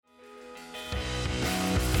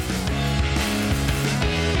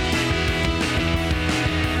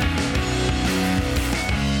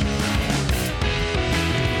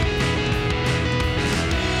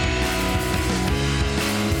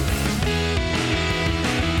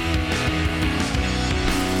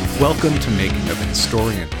Welcome to Making of a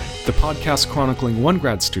Historian, the podcast chronicling one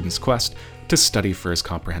grad student's quest to study for his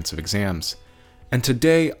comprehensive exams. And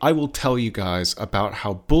today I will tell you guys about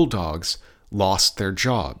how Bulldogs lost their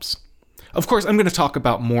jobs. Of course, I'm going to talk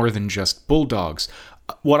about more than just Bulldogs.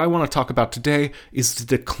 What I want to talk about today is the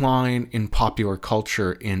decline in popular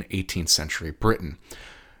culture in 18th century Britain.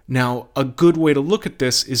 Now, a good way to look at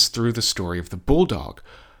this is through the story of the Bulldog.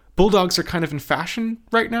 Bulldogs are kind of in fashion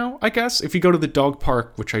right now, I guess. If you go to the dog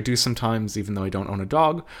park, which I do sometimes, even though I don't own a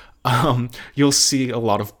dog, you'll see a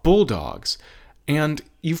lot of bulldogs. And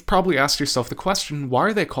you've probably asked yourself the question, why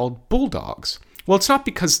are they called bulldogs? Well, it's not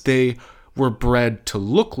because they were bred to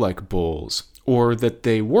look like bulls or that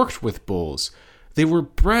they worked with bulls. They were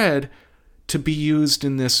bred to be used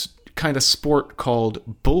in this kind of sport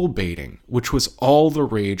called bull baiting, which was all the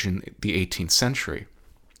rage in the 18th century.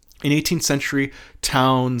 In 18th century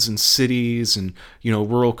towns and cities and,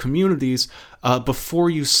 rural communities,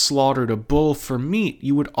 before you slaughtered a bull for meat,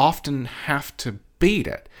 you would often have to bait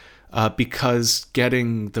it because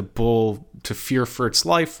getting the bull to fear for its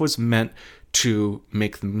life was meant to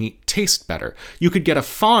make the meat taste better. You could get a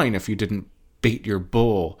fine if you didn't bait your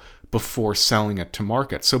bull before selling it to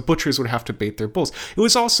market. So butchers would have to bait their bulls. It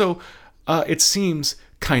was also, it seems,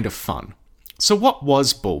 kind of fun. So what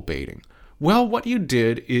was bull baiting? Well, what you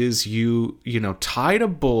did is you tied a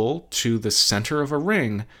bull to the center of a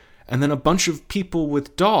ring, and then a bunch of people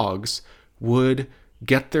with dogs would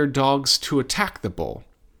get their dogs to attack the bull.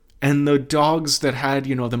 And the dogs that had,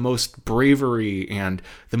 the most bravery and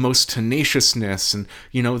the most tenaciousness and,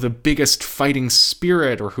 the biggest fighting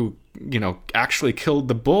spirit, or who, actually killed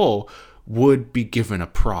the bull, would be given a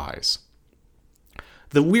prize.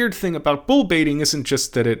 The weird thing about bull baiting isn't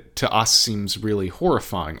just that it, to us, seems really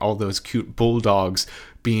horrifying, all those cute bulldogs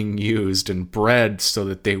being used and bred so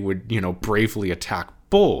that they would, bravely attack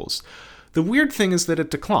bulls. The weird thing is that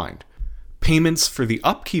it declined. Payments for the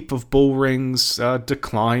upkeep of bull rings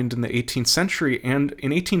declined in the 18th century, and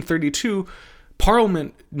in 1832,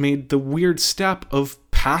 Parliament made the weird step of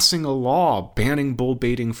passing a law banning bull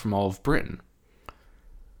baiting from all of Britain.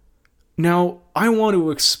 Now, I want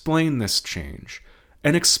to explain this change,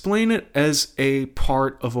 and explain it as a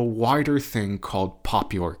part of a wider thing called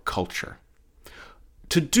popular culture.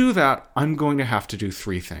 To do that, I'm going to have to do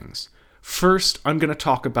three things. First, I'm going to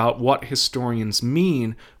talk about what historians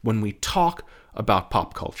mean when we talk about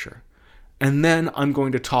pop culture. And then I'm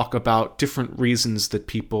going to talk about different reasons that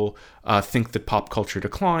people think that pop culture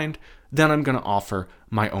declined. Then I'm going to offer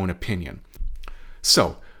my own opinion.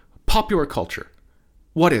 So, popular culture.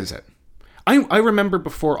 What is it? I remember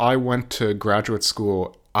before I went to graduate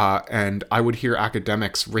school, and I would hear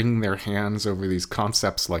academics wringing their hands over these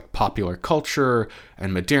concepts like popular culture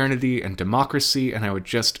and modernity and democracy, and I would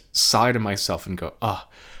just sigh to myself and go,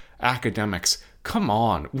 academics, come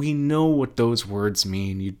on, we know what those words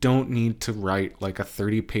mean. You don't need to write like a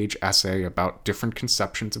 30-page essay about different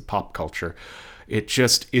conceptions of pop culture. It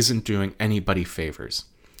just isn't doing anybody favors.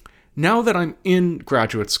 Now that I'm in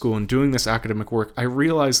graduate school and doing this academic work, I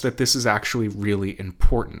realize that this is actually really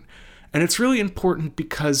important. And it's really important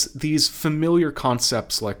because these familiar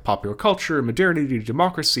concepts like popular culture, modernity,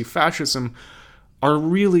 democracy, fascism are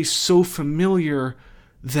really so familiar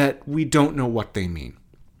that we don't know what they mean.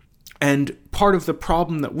 And part of the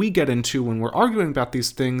problem that we get into when we're arguing about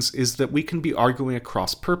these things is that we can be arguing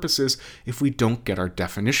across purposes if we don't get our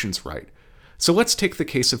definitions right. So let's take the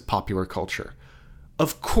case of popular culture.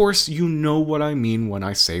 Of course, you know what I mean when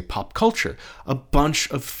I say pop culture. A bunch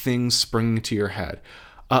of things springing to your head,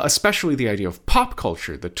 especially the idea of pop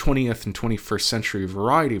culture, the 20th and 21st century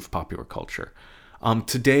variety of popular culture.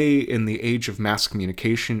 Today, in the age of mass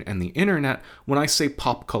communication and the internet, when I say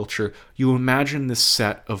pop culture, you imagine this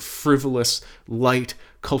set of frivolous, light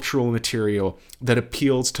cultural material that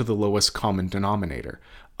appeals to the lowest common denominator.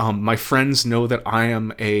 My friends know that I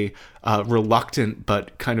am a reluctant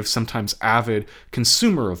but kind of sometimes avid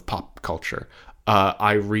consumer of pop culture.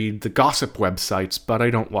 I read the gossip websites, but I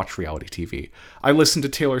don't watch reality TV. I listen to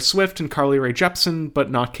Taylor Swift and Carly Rae Jepsen, but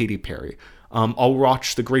not Katy Perry. I'll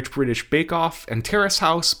watch The Great British Bake Off and Terrace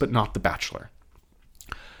House, but not The Bachelor.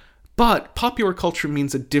 But popular culture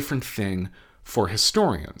means a different thing for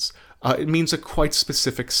historians. It means a quite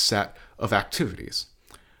specific set of activities.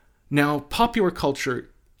 Now, popular culture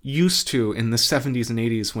used to, in the 70s and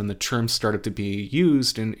 80s, when the term started to be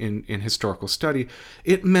used in historical study,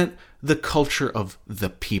 it meant the culture of the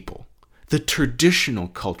people, the traditional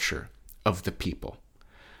culture of the people.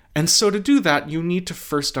 And so to do that, you need to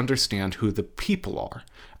first understand who the people are.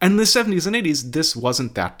 And in the 70s and 80s, this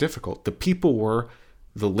wasn't that difficult. The people were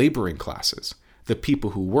the laboring classes, the people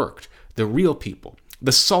who worked, the real people.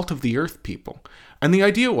 the salt of the earth people. And the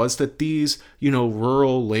idea was that these,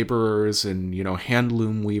 rural laborers and,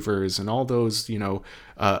 handloom weavers and all those,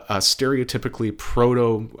 stereotypically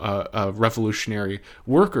proto-revolutionary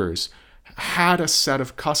workers had a set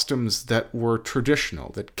of customs that were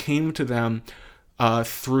traditional, that came to them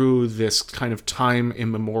through this kind of time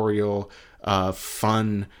immemorial,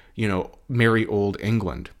 fun, merry old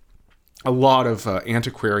England. A lot of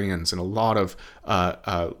antiquarians and a lot of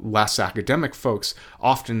less academic folks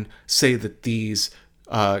often say that these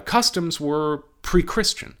customs were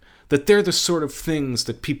pre-Christian, that they're the sort of things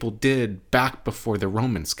that people did back before the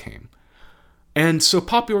Romans came. And so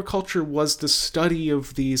popular culture was the study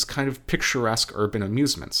of these kind of picturesque urban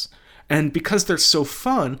amusements. And because they're so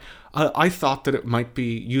fun, I thought that it might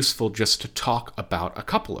be useful just to talk about a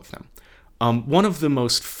couple of them. One of the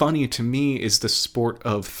most funny to me is the sport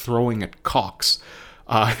of throwing at cocks,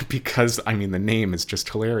 because, the name is just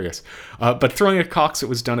hilarious. But throwing at cocks, it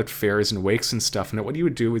was done at fairs and wakes and stuff. And what you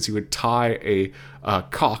would do is you would tie a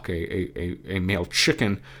cock, a male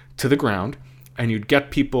chicken, to the ground, and you'd get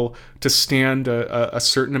people to stand a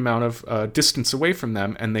certain amount of distance away from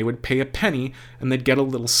them, and they would pay a penny, and they'd get a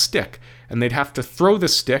little stick, and they'd have to throw the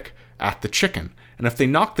stick at the chicken. And if they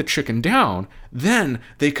knocked the chicken down, then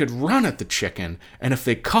they could run at the chicken, and if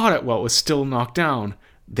they caught it while it was still knocked down,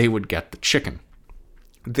 they would get the chicken.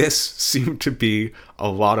 This seemed to be a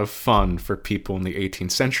lot of fun for people in the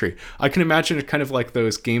 18th century. I can imagine it kind of like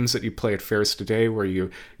those games that you play at fairs today where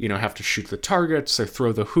you have to shoot the targets or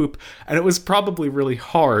throw the hoop, and it was probably really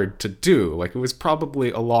hard to do. Like, it was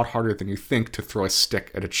probably a lot harder than you think to throw a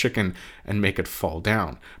stick at a chicken and make it fall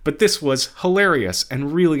down. But this was hilarious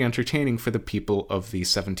and really entertaining for the people of the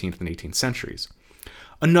 17th and 18th centuries.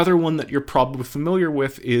 Another one that you're probably familiar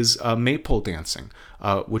with is maypole dancing,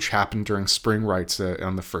 which happened during spring rites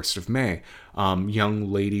on the 1st of May.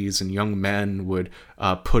 Young ladies and young men would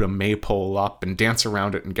put a maypole up and dance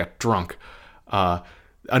around it and get drunk.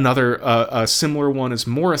 Another similar one is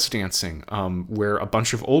Morris dancing, where a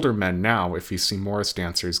bunch of older men now, if you see Morris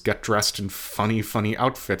dancers, get dressed in funny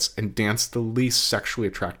outfits and dance the least sexually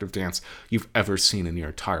attractive dance you've ever seen in your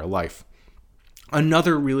entire life.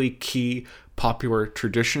 Another really key popular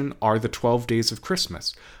tradition are the 12 days of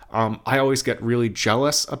Christmas. I always get really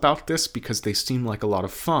jealous about this because they seem like a lot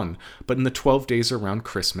of fun. But in the 12 days around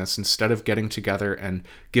Christmas, instead of getting together and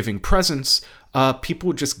giving presents, people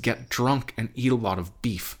would just get drunk and eat a lot of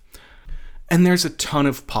beef. And there's a ton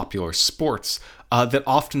of popular sports that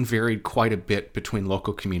often varied quite a bit between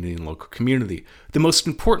local community and local community. The most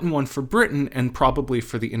important one for Britain, and probably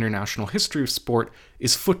for the international history of sport,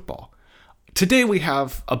 is football. Today we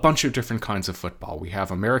have a bunch of different kinds of football. We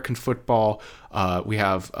have American football, we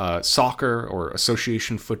have soccer or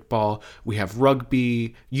association football, we have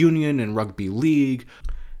rugby union and rugby league.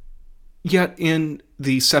 Yet in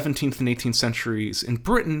the 17th and 18th centuries in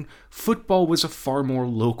Britain, football was a far more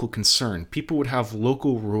local concern. People would have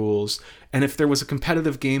local rules, and if there was a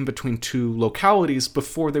competitive game between two localities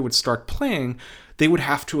before they would start playing, they would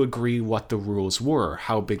have to agree what the rules were,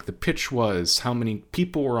 how big the pitch was, how many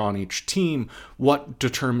people were on each team, what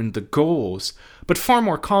determined the goals. But far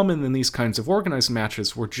more common than these kinds of organized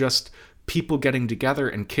matches were just people getting together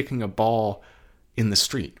and kicking a ball in the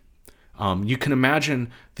street. You can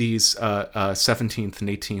imagine these 17th and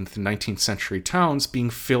 18th and 19th century towns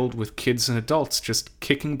being filled with kids and adults just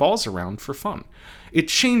kicking balls around for fun. It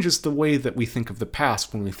changes the way that we think of the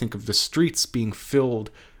past when we think of the streets being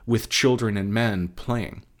filled with children and men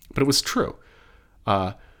playing. But it was true.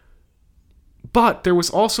 But there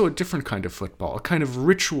was also a different kind of football, a kind of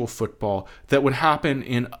ritual football that would happen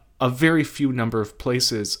in a very few number of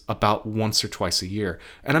places about once or twice a year.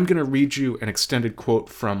 And I'm going to read you an extended quote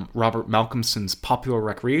from Robert Malcolmson's Popular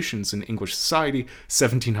Recreations in English Society,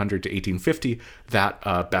 1700 to 1850, that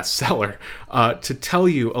bestseller, to tell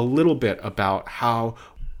you a little bit about how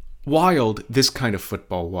wild this kind of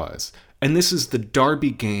football was. And this is the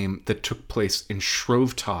Derby game that took place in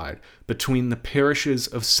Shrovetide between the parishes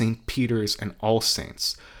of St. Peter's and All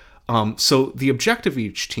Saints. So the objective of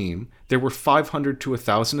each team, there were 500 to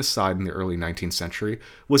 1,000 aside in the early 19th century,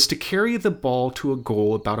 was to carry the ball to a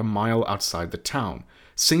goal about a mile outside the town.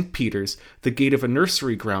 St. Peter's, the gate of a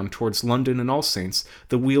nursery ground towards London, and All Saints,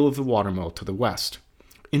 the wheel of the watermill to the west.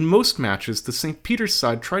 In most matches, the St. Peter's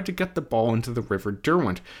side tried to get the ball into the River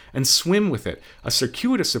Derwent and swim with it, a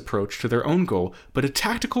circuitous approach to their own goal, but a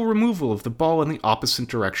tactical removal of the ball in the opposite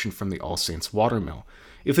direction from the All Saints watermill.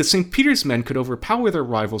 If the St. Peter's men could overpower their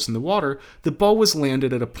rivals in the water, the ball was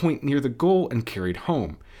landed at a point near the goal and carried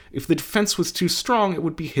home. If the defense was too strong, it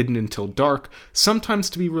would be hidden until dark, sometimes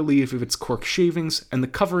to be relieved of its cork shavings and the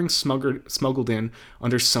covering smuggled in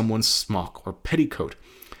under someone's smock or petticoat.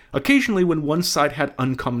 Occasionally, when one side had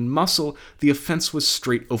uncommon muscle, the offense was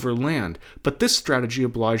straight over land, but this strategy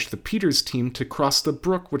obliged the Peters team to cross the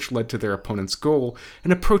brook which led to their opponent's goal,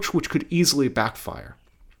 an approach which could easily backfire.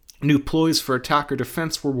 New ploys for attack or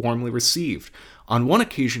defense were warmly received. On one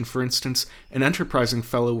occasion, for instance, an enterprising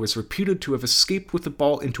fellow was reputed to have escaped with the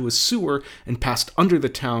ball into a sewer and passed under the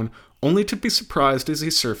town, only to be surprised as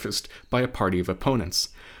he surfaced by a party of opponents.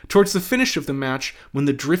 Towards the finish of the match, when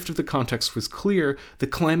the drift of the context was clear, the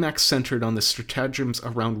climax centered on the stratagems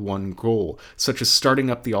around one goal, such as starting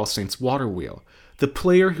up the All Saints water wheel. The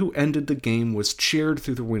player who ended the game was cheered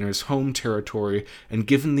through the winner's home territory and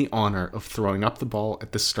given the honor of throwing up the ball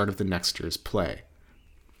at the start of the next year's play.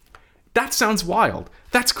 That sounds wild.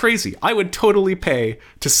 That's crazy. I would totally pay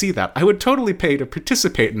to see that. I would totally pay to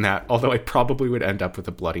participate in that, although I probably would end up with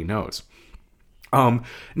a bloody nose.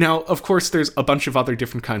 Now, of course, there's a bunch of other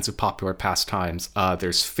different kinds of popular pastimes.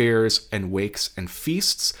 There's fairs and wakes and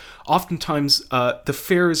feasts. Oftentimes, the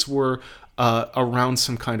fairs were around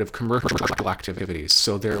some kind of commercial activities.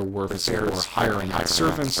 So there were fairs for hiring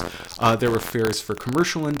servants. There were fairs for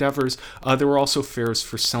commercial endeavors. There were also fairs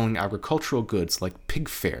for selling agricultural goods, like pig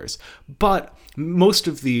fairs. But most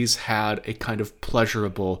of these had a kind of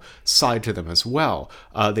pleasurable side to them as well.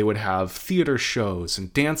 They would have theater shows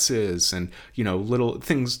and dances and, little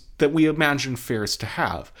things that we imagine fairs to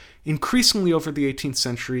have. Increasingly over the 18th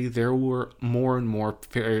century, there were more and more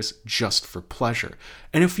fairs just for pleasure.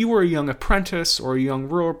 And if you were a young apprentice or a young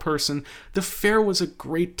rural person, the fair was a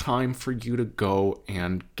great time for you to go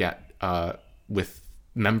and get with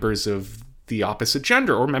members of the opposite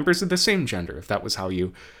gender or members of the same gender, if that was how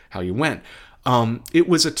you went. It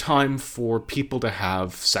was a time for people to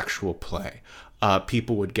have sexual play.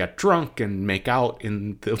 People would get drunk and make out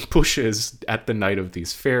in the bushes at the night of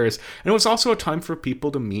these fairs. And it was also a time for people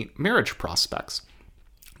to meet marriage prospects.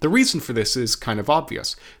 The reason for this is kind of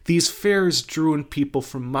obvious. These fairs drew in people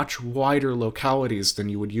from much wider localities than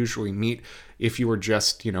you would usually meet if you were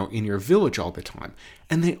just, in your village all the time.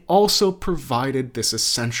 And they also provided this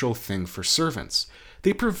essential thing for servants.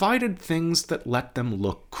 They provided things that let them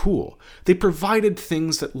look cool. They provided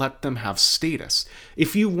things that let them have status.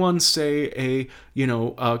 If you won, say, a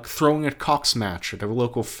throwing at cocks match at a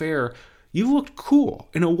local fair, you looked cool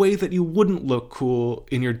in a way that you wouldn't look cool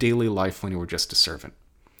in your daily life when you were just a servant.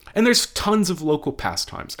 And there's tons of local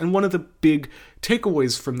pastimes. And one of the big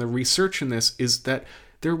takeaways from the research in this is that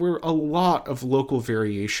there were a lot of local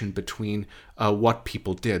variation between what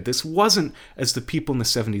people did. This wasn't, as the people in the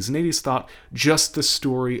 70s and 80s thought, just the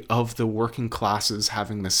story of the working classes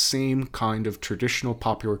having the same kind of traditional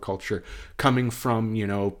popular culture coming from,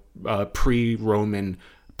 pre-Roman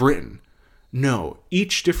Britain. No,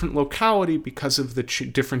 each different locality, because of the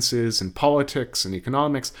differences in politics and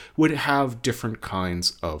economics, would have different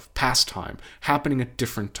kinds of pastime, happening at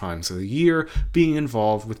different times of the year, being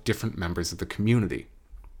involved with different members of the community.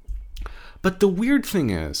 But the weird thing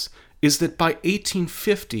is that by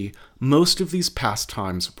 1850, most of these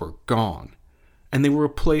pastimes were gone, and they were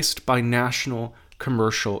replaced by national,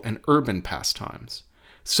 commercial, and urban pastimes.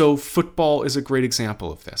 So football is a great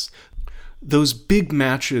example of this. Those big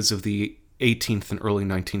matches of the 18th and early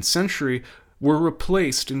 19th century were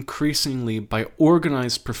replaced increasingly by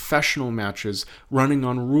organized professional matches running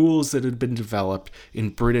on rules that had been developed in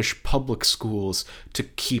British public schools to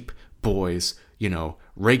keep boys,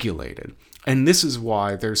 regulated. And this is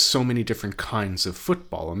why there's so many different kinds of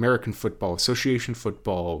football: American football, association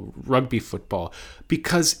football, rugby football,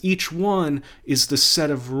 because each one is the set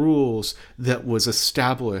of rules that was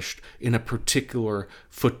established in a particular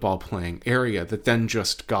football playing area that then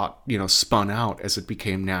just got, spun out as it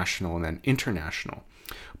became national and then international.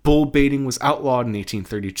 Bull baiting was outlawed in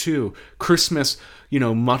 1832. Christmas,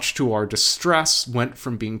 much to our distress, went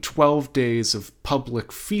from being 12 days of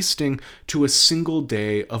public feasting to a single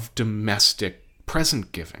day of domestic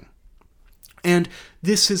present giving. And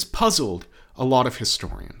this has puzzled a lot of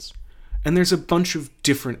historians. And there's a bunch of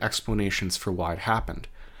different explanations for why it happened.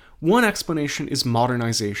 One explanation is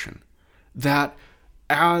modernization. That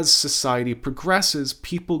as society progresses,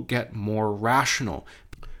 people get more rational.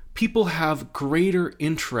 People have greater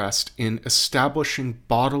interest in establishing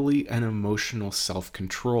bodily and emotional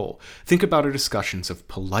self-control. Think about our discussions of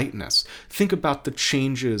politeness. Think about the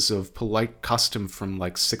changes of polite custom from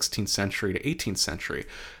 16th century to 18th century.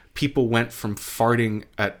 People went from farting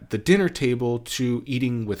at the dinner table to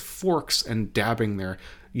eating with forks and dabbing their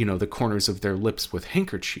the corners of their lips with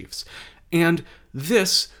handkerchiefs. And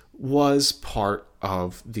this was part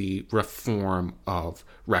of the reform of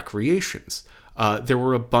recreations. There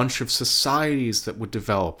were a bunch of societies that would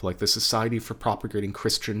develop, like the Society for Propagating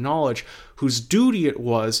Christian Knowledge, whose duty it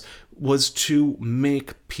was to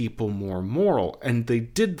make people more moral. And they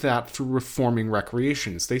did that through reforming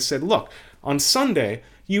recreations. They said, look, on Sunday,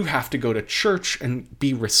 you have to go to church and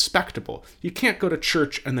be respectable. You can't go to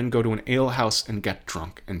church and then go to an alehouse and get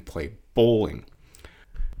drunk and play bowling.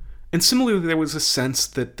 And similarly, there was a sense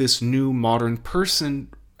that this new modern person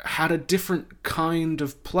had a different kind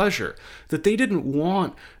of pleasure, that they didn't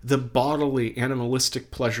want the bodily animalistic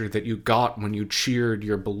pleasure that you got when you cheered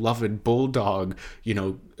your beloved bulldog,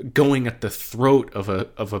 going at the throat of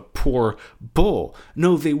a poor bull.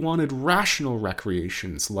 No, they wanted rational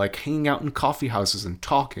recreations like hanging out in coffee houses and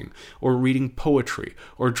talking, or reading poetry,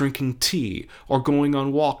 or drinking tea, or going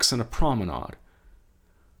on walks and a promenade.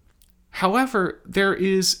 However, there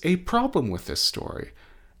is a problem with this story,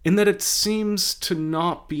 in that it seems to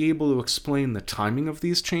not be able to explain the timing of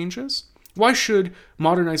these changes. Why should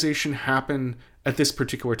modernization happen at this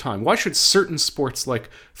particular time? Why should certain sports like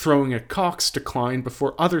throwing at cocks decline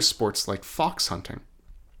before other sports like fox hunting?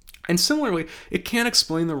 And similarly, it can't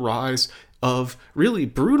explain the rise of really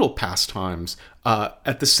brutal pastimes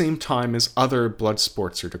at the same time as other blood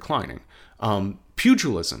sports are declining.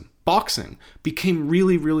 Pugilism, boxing, became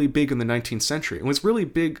really, really big in the 19th century. It was really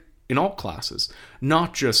big in all classes,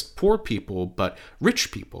 not just poor people, but rich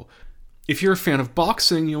people. If you're a fan of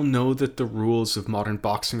boxing, you'll know that the rules of modern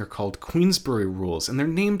boxing are called Queensberry rules, and they're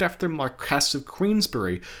named after Marquess of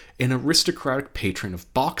Queensberry, an aristocratic patron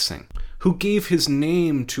of boxing, who gave his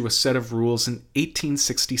name to a set of rules in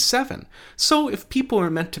 1867. So if people are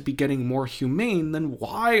meant to be getting more humane, then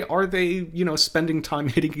why are they, spending time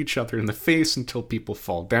hitting each other in the face until people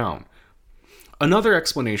fall down? Another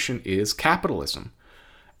explanation is capitalism.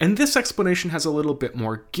 And this explanation has a little bit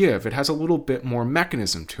more give. It has a little bit more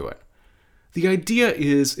mechanism to it. The idea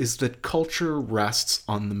is that culture rests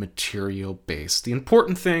on the material base. The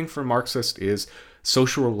important thing for Marxists is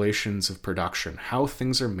social relations of production, how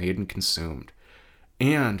things are made and consumed.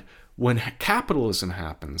 And when capitalism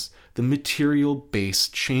happens, the material base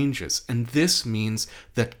changes. And this means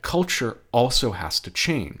that culture also has to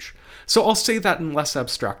change. So I'll say that in less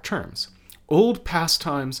abstract terms. Old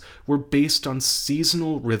pastimes were based on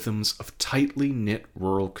seasonal rhythms of tightly knit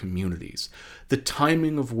rural communities. The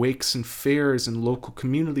timing of wakes and fairs in local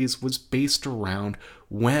communities was based around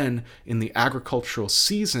when, in the agricultural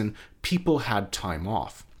season, people had time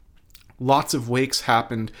off. Lots of wakes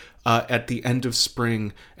happened at the end of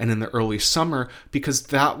spring and in the early summer because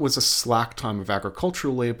that was a slack time of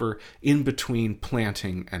agricultural labor in between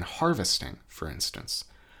planting and harvesting, for instance.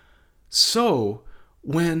 So,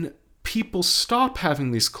 when people stop having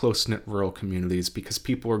these close-knit rural communities because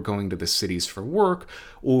people are going to the cities for work,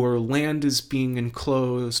 or land is being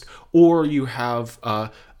enclosed, or you have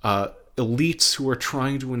elites who are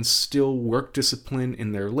trying to instill work discipline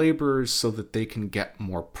in their laborers so that they can get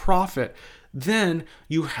more profit, then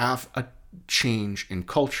you have a change in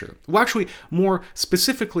culture. Well, actually, more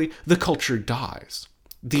specifically, the culture dies.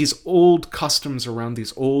 These old customs around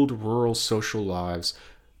these old rural social lives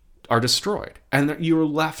are destroyed, and you're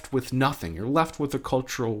left with nothing. You're left with a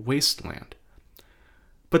cultural wasteland.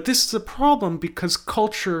 But this is a problem because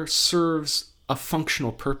culture serves a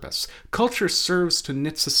functional purpose. Culture serves to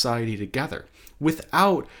knit society together.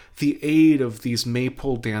 Without the aid of these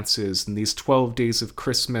maypole dances and these 12 days of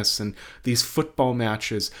Christmas and these football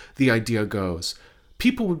matches, the idea goes,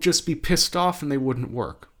 people would just be pissed off and they wouldn't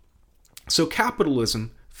work. So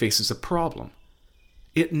capitalism faces a problem.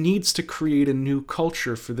 It needs to create a new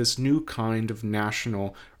culture for this new kind of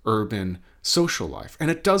national, urban, social life.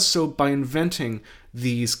 And it does so by inventing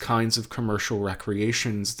these kinds of commercial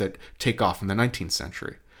recreations that take off in the 19th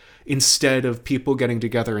century. Instead of people getting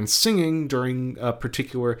together and singing during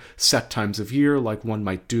particular set times of year, like one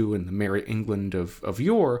might do in the Merry England of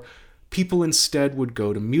yore, people instead would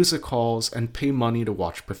go to music halls and pay money to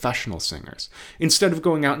watch professional singers. Instead of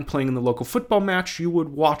going out and playing in the local football match, you would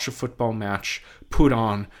watch a football match put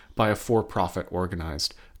on by a for-profit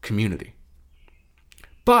organized community.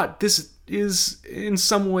 But this is, in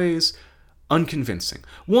some ways, unconvincing.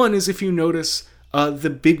 One is, if you notice, the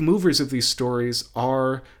big movers of these stories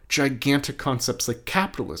are gigantic concepts like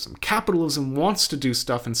capitalism. Capitalism wants to do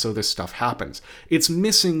stuff, and so this stuff happens. It's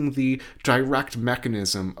missing the direct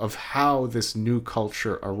mechanism of how this new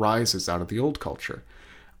culture arises out of the old culture.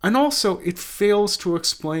 And also, it fails to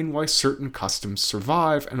explain why certain customs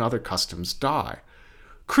survive and other customs die.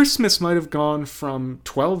 Christmas might have gone from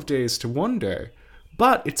 12 days to 1 day,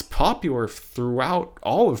 but it's popular throughout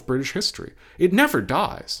all of British history. It never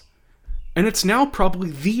dies. And it's now probably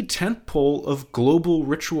the tentpole of global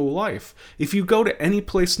ritual life. If you go to any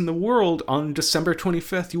place in the world on December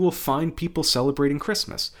 25th, you will find people celebrating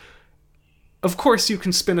Christmas. Of course, you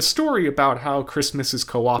can spin a story about how Christmas is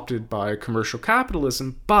co-opted by commercial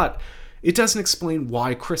capitalism, but it doesn't explain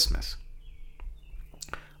why Christmas.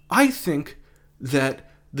 I think that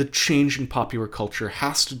the change in popular culture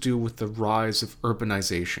has to do with the rise of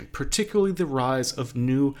urbanization, particularly the rise of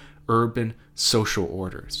new urban social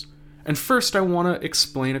orders. And first, I want to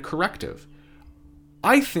explain a corrective.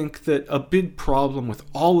 I think that a big problem with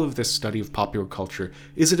all of this study of popular culture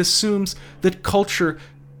is it assumes that culture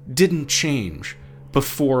didn't change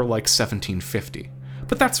before like 1750.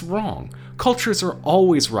 But that's wrong. Cultures are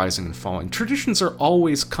always rising and falling. Traditions are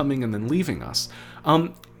always coming and then leaving us.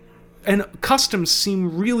 And customs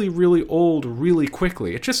seem really, really old really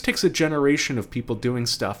quickly. It just takes a generation of people doing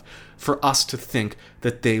stuff for us to think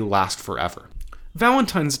that they last forever.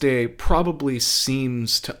 Valentine's Day probably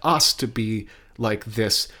seems to us to be like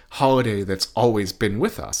this holiday that's always been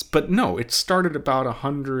with us. But no, it started about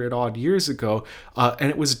 100 odd years ago, and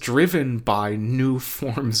it was driven by new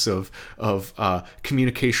forms of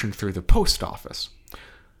communication through the post office.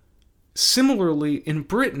 Similarly, in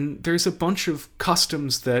Britain, there's a bunch of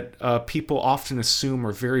customs that people often assume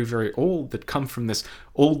are very, very old that come from this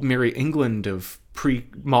old Merry England of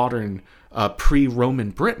pre-modern, pre-Roman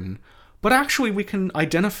Britain. But actually, we can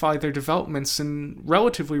identify their developments in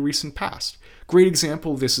relatively recent past. Great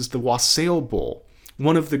example of this is the Wassail Bowl.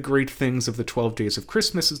 One of the great things of the 12 Days of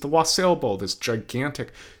Christmas is the Wassail Bowl, this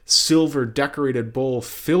gigantic silver decorated bowl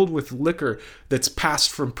filled with liquor that's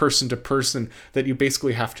passed from person to person that you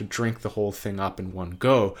basically have to drink the whole thing up in one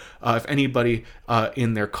go. If anybody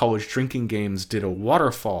in their college drinking games did a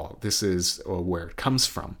waterfall, this is where it comes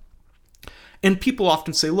from. And people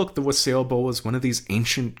often say, look, the Wassail Bowl is one of these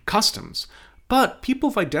ancient customs. But people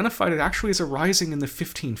have identified it actually as arising in the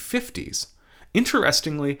 1550s.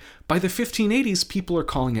 Interestingly, by the 1580s, people are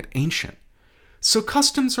calling it ancient. So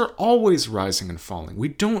customs are always rising and falling. We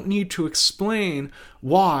don't need to explain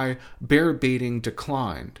why bear baiting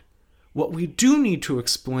declined. What we do need to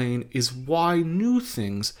explain is why new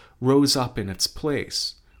things rose up in its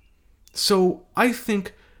place. So I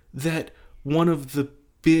think that one of the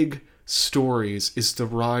big stories is the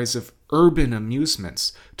rise of urban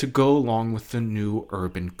amusements to go along with the new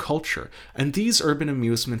urban culture. And these urban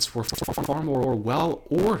amusements were far more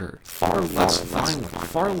well-ordered, far less violent,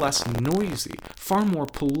 far less noisy, far more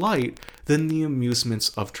polite than the amusements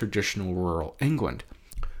of traditional rural England.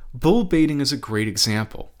 Bull baiting is a great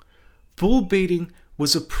example. Bull baiting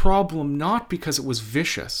was a problem not because it was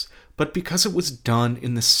vicious, but because it was done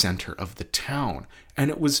in the center of the town, and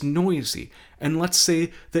it was noisy. And let's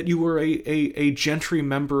say that you were a gentry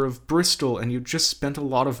member of Bristol and you just spent a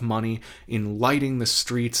lot of money in lighting the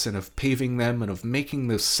streets and of paving them and of making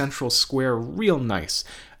the central square real nice.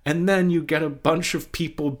 And then you get a bunch of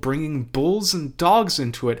people bringing bulls and dogs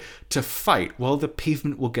into it to fight while the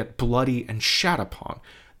pavement will get bloody and shat upon.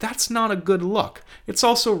 That's not a good look. It's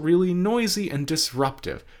also really noisy and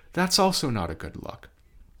disruptive. That's also not a good look.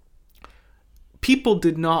 People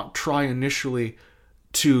did not try initially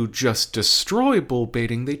to just destroy bull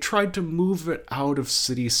baiting. They tried to move it out of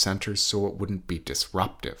city centers so it wouldn't be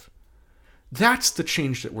disruptive. That's the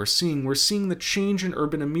change that we're seeing. We're seeing the change in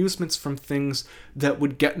urban amusements from things that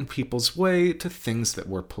would get in people's way to things that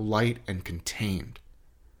were polite and contained.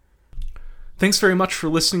 Thanks very much for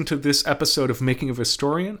listening to this episode of Making of a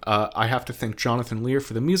Historian. I have to thank Jonathan Lear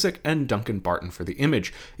for the music and Duncan Barton for the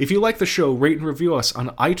image. If you like the show, rate and review us on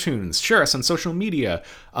iTunes, share us on social media,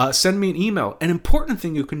 send me an email. An important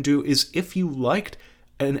thing you can do is if you liked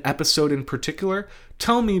an episode in particular,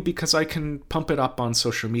 tell me because I can pump it up on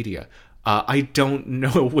social media. I don't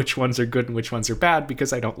know which ones are good and which ones are bad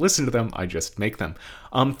because I don't listen to them, I just make them.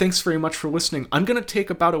 Thanks very much for listening. I'm going to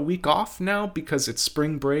take about a week off now because it's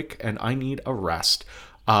spring break and I need a rest.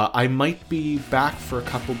 I might be back for a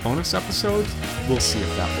couple bonus episodes. We'll see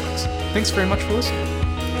if that works. Thanks very much for listening.